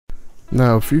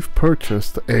Now if you've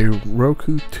purchased a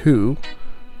Roku 2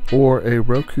 or a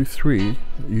Roku 3,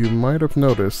 you might have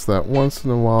noticed that once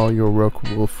in a while your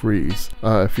Roku will freeze.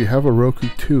 If you have a Roku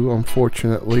 2,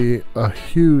 unfortunately, a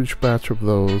huge batch of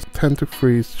those tend to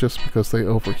freeze just because they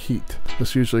overheat.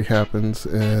 This usually happens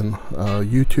in a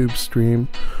YouTube stream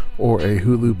or a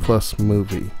Hulu Plus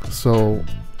movie. So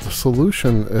the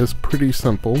solution is pretty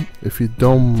simple if you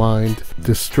don't mind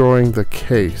destroying the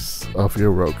case of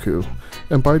your Roku.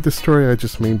 And by destroy, I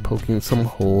just mean poking some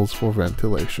holes for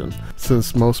ventilation.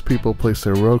 Since most people place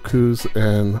their Rokus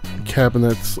in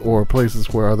cabinets or places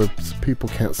where other people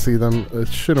can't see them, it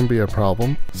shouldn't be a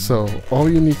problem. So all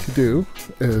you need to do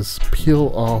is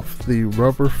peel off the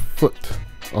rubber foot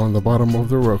on the bottom of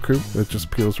the Roku. It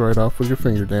just peels right off with your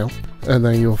fingernail. And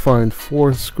then you'll find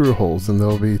 4 screw holes, and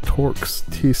they'll be Torx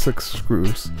T6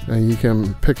 screws. And you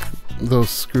can pick those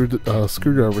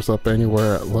screwdrivers up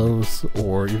anywhere at Lowe's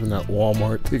or even at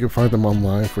Walmart. You can find them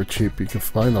online for cheap. You can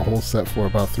find the whole set for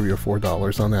about $3 or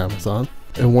 $4 on Amazon.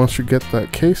 And once you get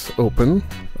that case open,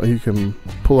 you can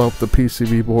pull out the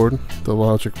PCB board, the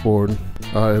logic board.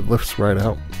 It lifts right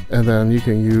out. And then you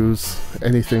can use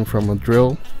anything from a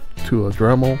drill to a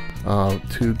Dremel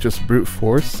to just brute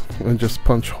force and just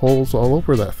punch holes all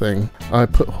over that thing. I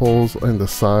put holes in the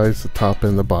sides, the top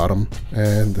and the bottom,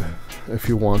 and if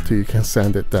you want to, you can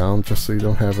sand it down just so you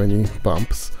don't have any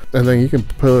bumps. And then you can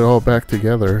put it all back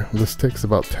together. This takes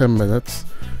about 10 minutes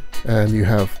and you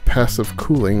have passive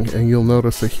cooling, and you'll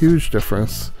notice a huge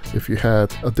difference if you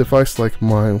had a device like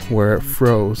mine where it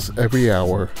froze every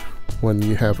hour. When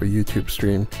you have a YouTube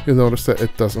stream, you'll notice that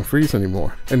it doesn't freeze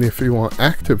anymore. And if you want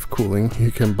active cooling,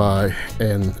 you can buy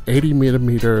an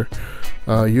 80mm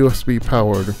USB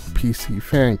powered PC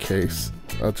fan case.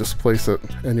 Just place it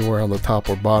anywhere on the top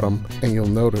or bottom, and you'll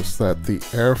notice that the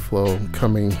airflow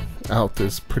coming out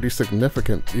is pretty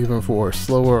significant, even for a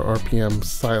slower RPM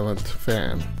silent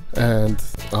fan. And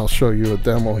I'll show you a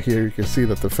demo here. You can see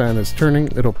that the fan is turning.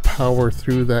 It'll power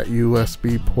through that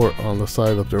USB port on the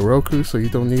side of the Roku, so you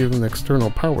don't need an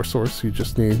external power source. You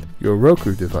just need your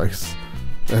Roku device.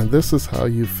 And this is how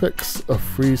you fix a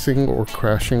freezing or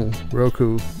crashing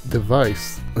Roku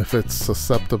device if it's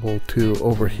susceptible to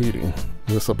overheating.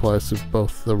 This applies to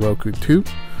both the Roku 2,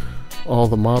 all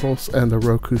the models, and the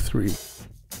Roku 3.